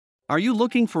Are you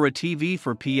looking for a TV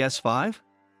for PS5?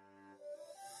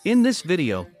 In this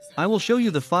video, I will show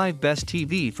you the 5 best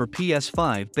TV for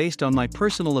PS5 based on my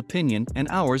personal opinion and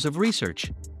hours of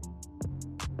research.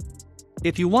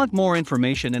 If you want more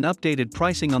information and updated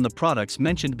pricing on the products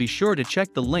mentioned, be sure to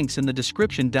check the links in the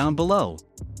description down below.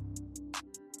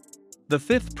 The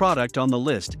 5th product on the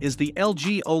list is the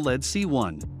LG OLED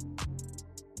C1.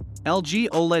 LG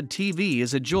OLED TV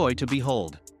is a joy to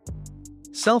behold.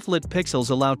 Self-lit pixels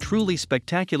allow truly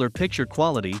spectacular picture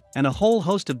quality and a whole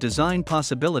host of design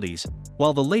possibilities,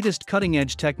 while the latest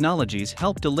cutting-edge technologies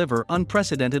help deliver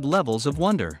unprecedented levels of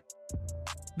wonder.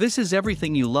 This is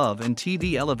everything you love and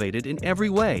TV elevated in every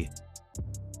way.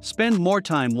 Spend more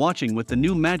time watching with the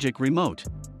new Magic Remote.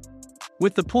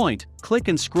 With the point, click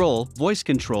and scroll, voice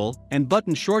control, and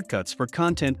button shortcuts for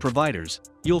content providers,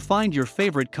 you'll find your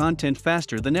favorite content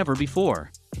faster than ever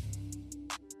before.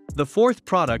 The 4th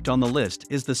product on the list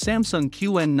is the Samsung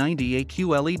QN90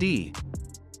 QLED.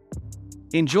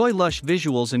 Enjoy lush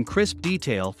visuals and crisp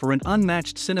detail for an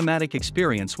unmatched cinematic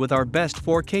experience with our best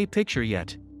 4K picture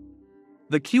yet.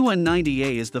 The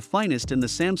QN90A is the finest in the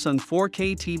Samsung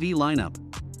 4K TV lineup.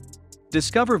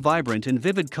 Discover vibrant and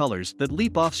vivid colors that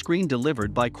leap off screen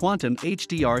delivered by Quantum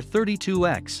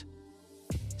HDR32X.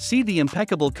 See the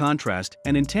impeccable contrast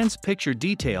and intense picture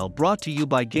detail brought to you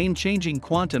by game-changing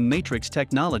quantum matrix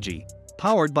technology,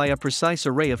 powered by a precise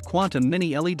array of quantum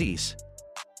mini LEDs.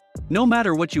 No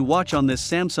matter what you watch on this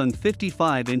Samsung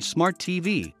 55-inch smart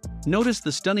TV, notice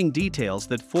the stunning details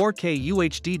that 4K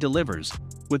UHD delivers,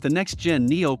 with the next-gen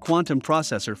Neo Quantum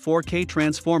processor 4K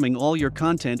transforming all your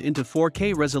content into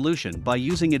 4K resolution by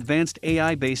using advanced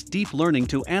AI-based deep learning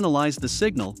to analyze the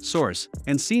signal, source,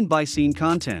 and scene-by-scene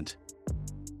content.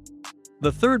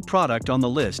 The 3rd product on the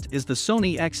list is the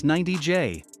Sony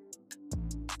X90J.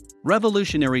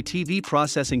 Revolutionary TV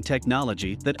processing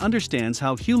technology that understands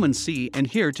how humans see and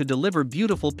hear to deliver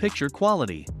beautiful picture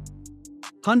quality.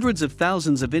 Hundreds of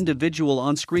thousands of individual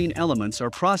on-screen elements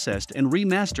are processed and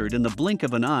remastered in the blink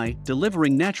of an eye,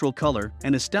 delivering natural color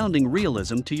and astounding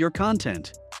realism to your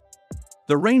content.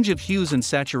 The range of hues and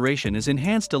saturation is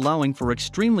enhanced, allowing for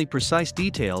extremely precise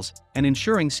details and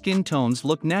ensuring skin tones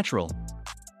look natural.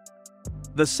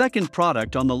 The 2nd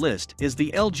product on the list is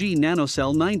the LG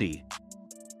NanoCell 90.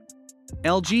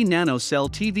 LG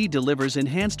NanoCell TV delivers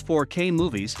enhanced 4K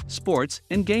movies, sports,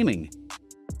 and gaming.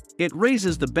 It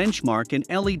raises the benchmark in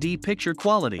LED picture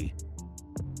quality.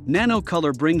 Nano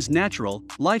Color brings natural,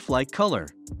 lifelike color.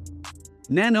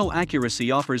 Nano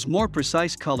Accuracy offers more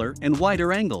precise color and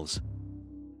wider angles.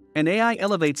 And AI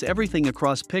elevates everything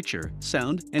across picture,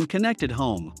 sound, and connected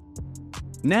home.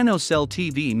 NanoCell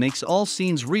TV makes all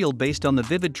scenes real based on the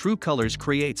vivid true colors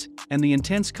creates and the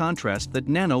intense contrast that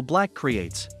Nano Black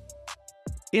creates.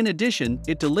 In addition,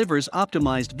 it delivers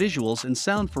optimized visuals and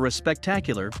sound for a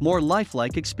spectacular, more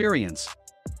lifelike experience.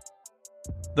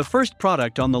 The 1st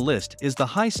product on the list is the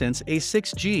Hisense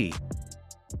A6G.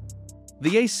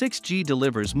 The A6G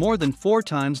delivers more than 4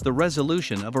 times the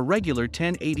resolution of a regular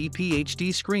 1080p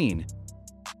HD screen.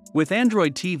 With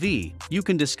Android TV, you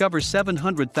can discover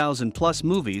 700,000 plus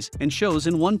movies and shows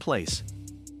in one place.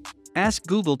 Ask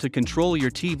Google to control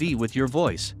your TV with your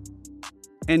voice.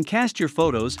 And cast your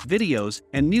photos, videos,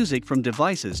 and music from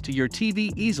devices to your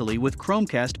TV easily with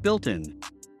Chromecast built-in.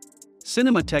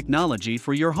 Cinema technology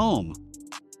for your home.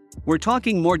 We're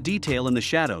talking more detail in the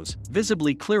shadows,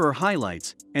 visibly clearer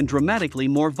highlights, and dramatically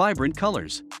more vibrant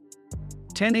colors.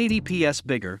 1080ps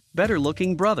bigger, better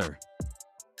looking brother.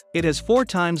 It has 4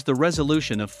 times the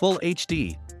resolution of Full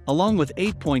HD, along with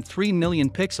 8.3 million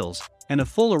pixels, and a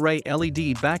full array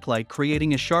LED backlight,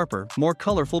 creating a sharper, more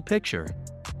colorful picture.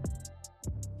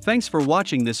 Thanks for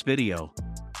watching this video.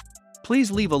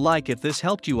 Please leave a like if this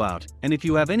helped you out, and if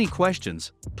you have any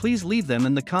questions, please leave them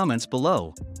in the comments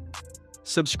below.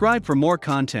 Subscribe for more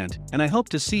content, and I hope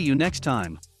to see you next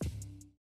time.